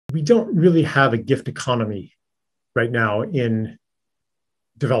We don't really have a gift economy right now in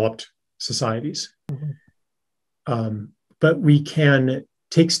developed societies. But we can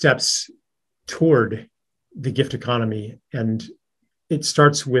take steps toward the gift economy. And it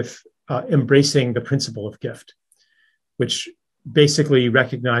starts with embracing the principle of gift, which basically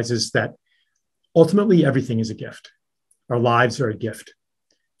recognizes that ultimately everything is a gift. Our lives are a gift.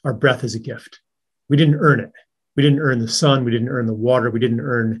 Our breath is a gift. We didn't earn it. We didn't earn the sun. We didn't earn the water. We didn't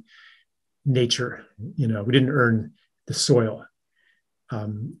earn nature. We didn't earn the soil.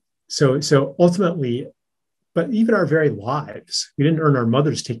 So ultimately, but even our very lives, we didn't earn our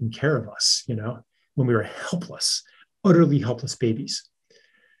mothers taking care of us, when we were helpless, utterly helpless babies.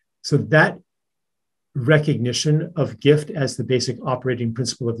 So that recognition of gift as the basic operating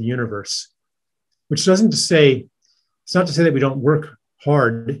principle of the universe, which it's not to say that we don't work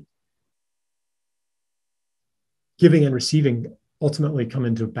hard. Giving and receiving ultimately come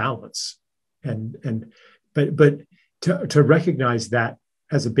into balance, but to recognize that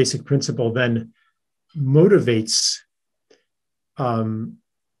as a basic principle then motivates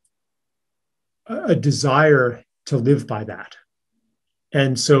a desire to live by that,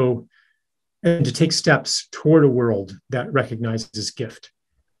 and to take steps toward a world that recognizes gift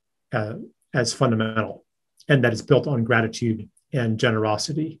as fundamental, and that is built on gratitude and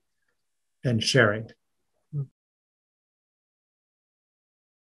generosity and sharing.